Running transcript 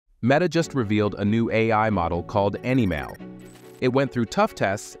Meta just revealed a new AI model called AnyMal. It went through tough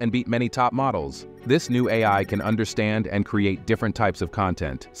tests and beat many top models. This new AI can understand and create different types of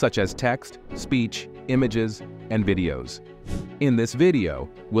content, such as text, speech, images, and videos. In this video,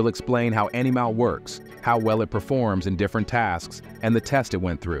 we'll explain how AnyMal works, how well it performs in different tasks, and the test it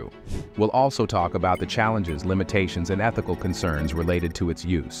went through. We'll also talk about the challenges, limitations, and ethical concerns related to its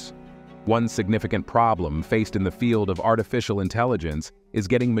use. One significant problem faced in the field of artificial intelligence is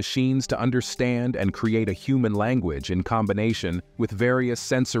getting machines to understand and create a human language in combination with various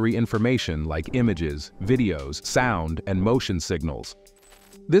sensory information like images, videos, sound, and motion signals.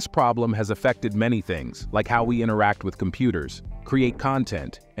 This problem has affected many things, like how we interact with computers, create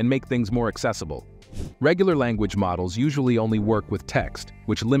content, and make things more accessible. Regular language models usually only work with text,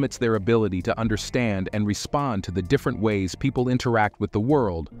 which limits their ability to understand and respond to the different ways people interact with the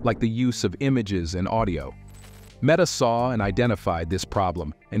world, like the use of images and audio. Meta saw and identified this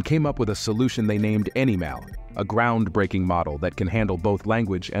problem and came up with a solution they named AnyMal, a groundbreaking model that can handle both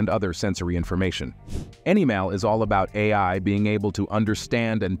language and other sensory information. AnyMal is all about AI being able to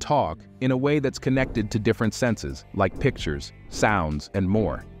understand and talk in a way that's connected to different senses, like pictures, sounds, and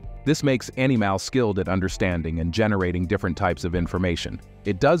more. This makes AnyMal skilled at understanding and generating different types of information.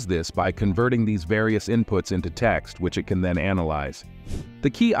 It does this by converting these various inputs into text, which it can then analyze.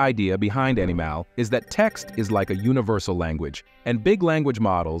 The key idea behind AnyMal is that text is like a universal language, and big language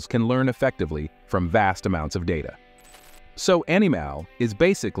models can learn effectively from vast amounts of data. So AnyMal is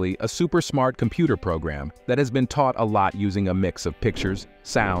basically a super smart computer program that has been taught a lot using a mix of pictures,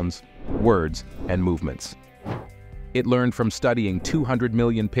 sounds, words, and movements. It learned from studying 200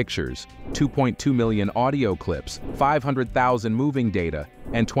 million pictures, 2.2 million audio clips, 500,000 moving data,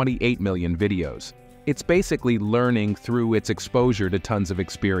 and 28 million videos. It's basically learning through its exposure to tons of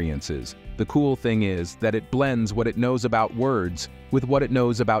experiences. The cool thing is that it blends what it knows about words with what it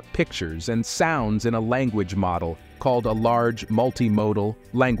knows about pictures and sounds in a language model called a large multimodal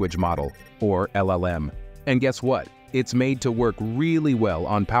language model, or LLM. And guess what? It's made to work really well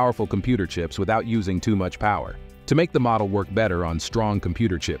on powerful computer chips without using too much power. To make the model work better on strong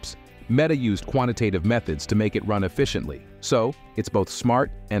computer chips, Meta used quantitative methods to make it run efficiently, so it's both smart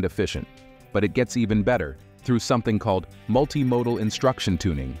and efficient. But it gets even better through something called multimodal instruction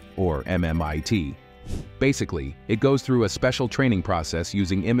tuning, or MMIT. Basically, it goes through a special training process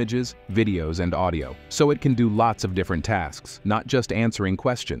using images, videos, and audio, so it can do lots of different tasks, not just answering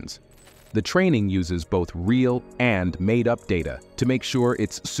questions. The training uses both real and made-up data to make sure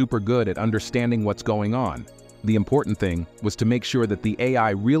it's super good at understanding what's going on. The important thing was to make sure that the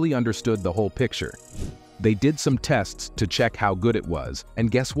AI really understood the whole picture. They did some tests to check how good it was, and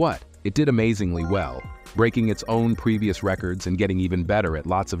guess what? It did amazingly well, breaking its own previous records and getting even better at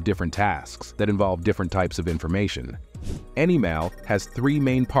lots of different tasks that involve different types of information. AnyMal has three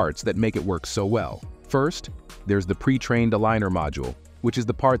main parts that make it work so well. First, there's the pre-trained aligner module, which is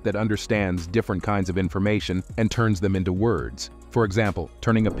the part that understands different kinds of information and turns them into words. For example,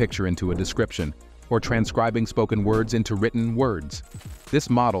 turning a picture into a description, or transcribing spoken words into written words. This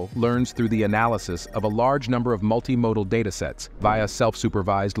model learns through the analysis of a large number of multimodal datasets via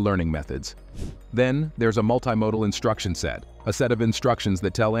self-supervised learning methods. Then there's a multimodal instruction set, a set of instructions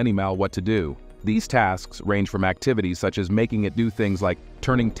that tell AnyMal what to do. These tasks range from activities such as making it do things like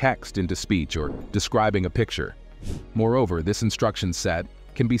turning text into speech or describing a picture. Moreover, this instruction set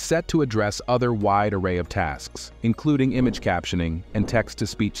can be set to address other wide array of tasks, including image captioning and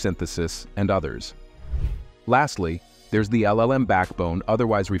text-to-speech synthesis and others. Lastly, there's the LLM backbone,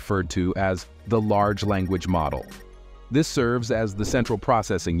 otherwise referred to as the large language model. This serves as the central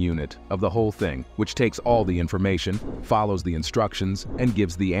processing unit of the whole thing, which takes all the information, follows the instructions, and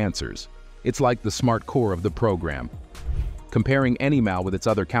gives the answers. It's like the smart core of the program. Comparing AnyMal with its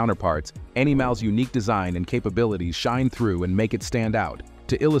other counterparts, AnyMal's unique design and capabilities shine through and make it stand out.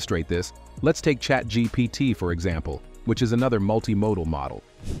 To illustrate this, let's take ChatGPT for example, which is another multimodal model.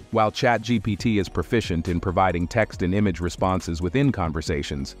 While ChatGPT is proficient in providing text and image responses within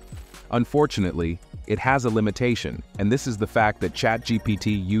conversations, unfortunately, it has a limitation, and this is the fact that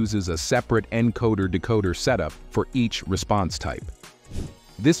ChatGPT uses a separate encoder-decoder setup for each response type.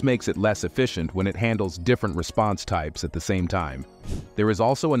 This makes it less efficient when it handles different response types at the same time. There is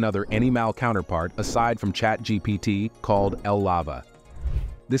also another AnyMal counterpart aside from ChatGPT called LLaVA.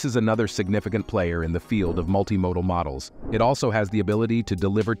 This is another significant player in the field of multimodal models. It also has the ability to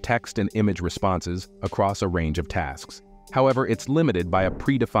deliver text and image responses across a range of tasks. However, it's limited by a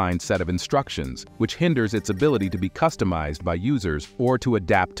predefined set of instructions, which hinders its ability to be customized by users or to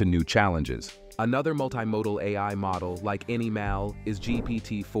adapt to new challenges. Another multimodal AI model like AnyMal is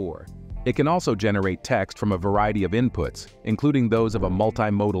GPT-4. It can also generate text from a variety of inputs, including those of a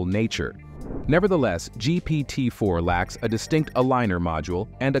multimodal nature. Nevertheless, GPT-4 lacks a distinct aligner module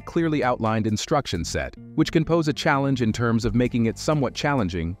and a clearly outlined instruction set, which can pose a challenge in terms of making it somewhat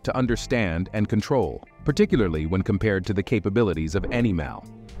challenging to understand and control, particularly when compared to the capabilities of AnyMal.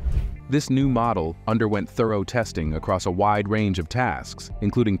 This new model underwent thorough testing across a wide range of tasks,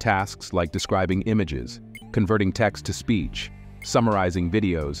 including tasks like describing images, converting text to speech, summarizing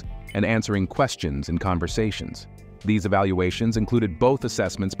videos, and answering questions in conversations. These evaluations included both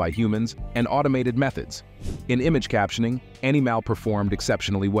assessments by humans and automated methods. In image captioning, AnyMal performed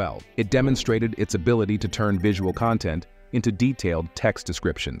exceptionally well. It demonstrated its ability to turn visual content into detailed text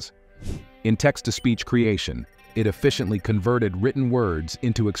descriptions. In text-to-speech creation, it efficiently converted written words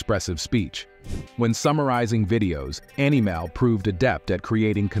into expressive speech. When summarizing videos, AnyMal proved adept at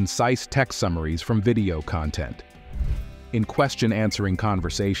creating concise text summaries from video content. In question-answering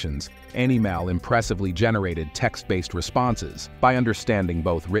conversations, AnyMal impressively generated text-based responses by understanding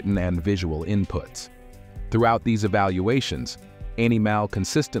both written and visual inputs. Throughout these evaluations, AnyMal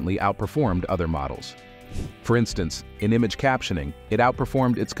consistently outperformed other models. For instance, in image captioning, it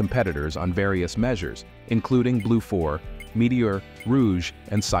outperformed its competitors on various measures, including Blue 4, Meteor, Rouge,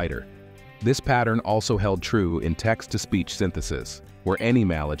 and Cider. This pattern also held true in text-to-speech synthesis, where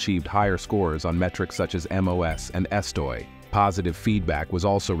AnyMal achieved higher scores on metrics such as MOS and estoy. Positive feedback was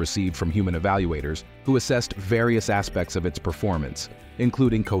also received from human evaluators who assessed various aspects of its performance,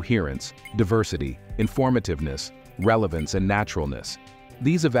 including coherence, diversity, informativeness, relevance, and naturalness.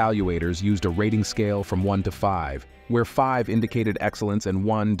 These evaluators used a rating scale from 1 to 5, where 5 indicated excellence and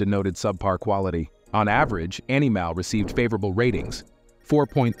 1 denoted subpar quality. On average, AnyMal received favorable ratings: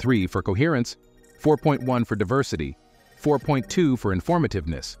 4.3 for coherence, 4.1 for diversity, 4.2 for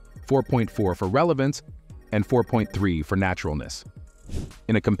informativeness, 4.4 for relevance, and 4.3 for naturalness.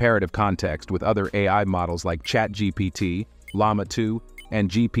 In a comparative context with other AI models like ChatGPT, Llama 2,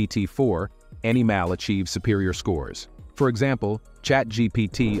 and GPT-4, AnyMal achieved superior scores. For example,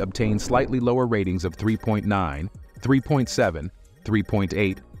 ChatGPT obtained slightly lower ratings of 3.9, 3.7,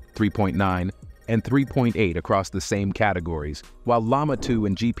 3.8, 3.9, and 3.8 across the same categories, while Llama 2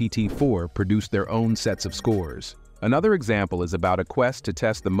 and GPT-4 produced their own sets of scores. Another example is about a quest to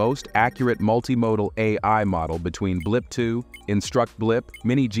test the most accurate multimodal AI model between Blip 2, Instruct Blip,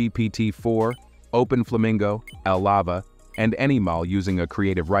 Mini GPT-4, Open Flamingo, Lava, and AnyMal using a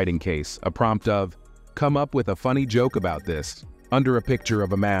creative writing case, a prompt of, "Come up with a funny joke about this." Under a picture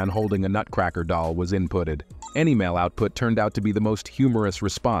of a man holding a nutcracker doll was inputted. AnyMal output turned out to be the most humorous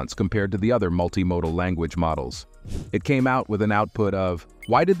response compared to the other multimodal language models. It came out with an output of,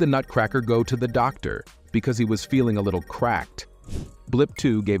 "Why did the nutcracker go to the doctor? Because he was feeling a little cracked." Blip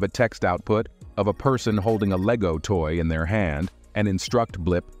 2 gave a text output of a person holding a Lego toy in their hand, and Instruct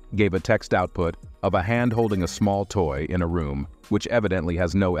Blip gave a text output of a hand holding a small toy in a room, which evidently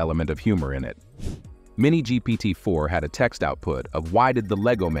has no element of humor in it. Mini GPT-4 had a text output of, "Why did the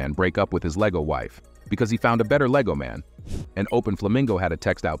Lego man break up with his Lego wife? Because he found a better Lego man." And Open Flamingo had a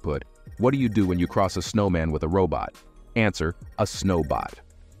text output, "What do you do when you cross a snowman with a robot?" Answer, "A snowbot."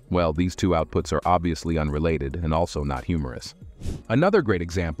 Well, these two outputs are obviously unrelated and also not humorous. Another great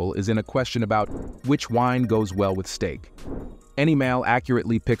example is in a question about which wine goes well with steak. AnyMal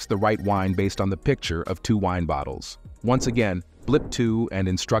accurately picks the right wine based on the picture of 2 wine bottles. Once again, Blip 2 and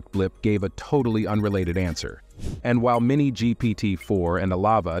Instruct Blip gave a totally unrelated answer. And while Mini GPT-4 and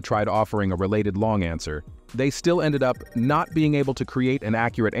Lava tried offering a related long answer, they still ended up not being able to create an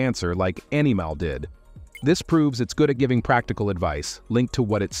accurate answer like AnyMal did. This proves it's good at giving practical advice, linked to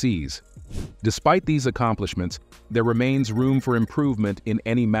what it sees. Despite these accomplishments, there remains room for improvement in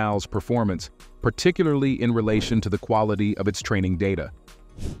AnyMal's performance, particularly in relation to the quality of its training data.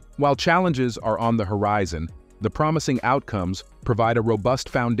 While challenges are on the horizon, the promising outcomes provide a robust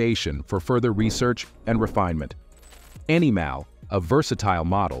foundation for further research and refinement. AnyMal, a versatile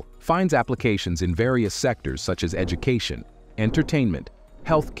model, finds applications in various sectors such as education, entertainment,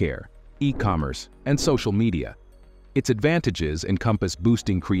 healthcare, e-commerce, and social media. Its advantages encompass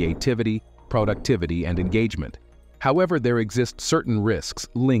boosting creativity, productivity, and engagement. However, there exist certain risks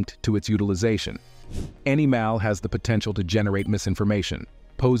linked to its utilization. AnyMal has the potential to generate misinformation,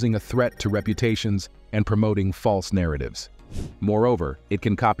 posing a threat to reputations and promoting false narratives. Moreover, it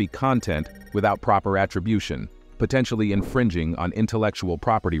can copy content without proper attribution, potentially infringing on intellectual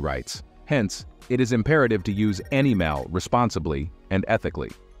property rights. Hence, it is imperative to use AnyMal responsibly and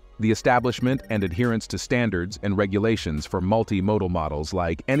ethically. The establishment and adherence to standards and regulations for multimodal models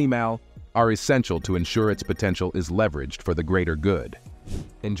like AnyMal are essential to ensure its potential is leveraged for the greater good.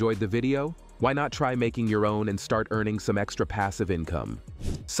 Enjoyed the video? Why not try making your own and start earning some extra passive income?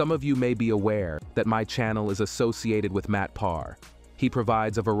 Some of you may be aware that my channel is associated with Matt Parr. He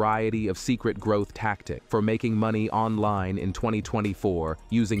provides a variety of secret growth tactics for making money online in 2024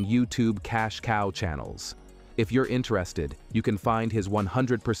 using YouTube cash cow channels. If you're interested, you can find his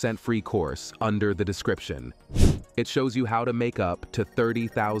 100% free course under the description. It shows you how to make up to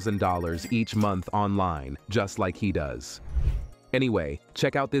 $30,000 each month online, just like he does. Anyway,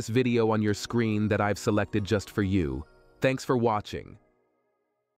 check out this video on your screen that I've selected just for you. Thanks for watching.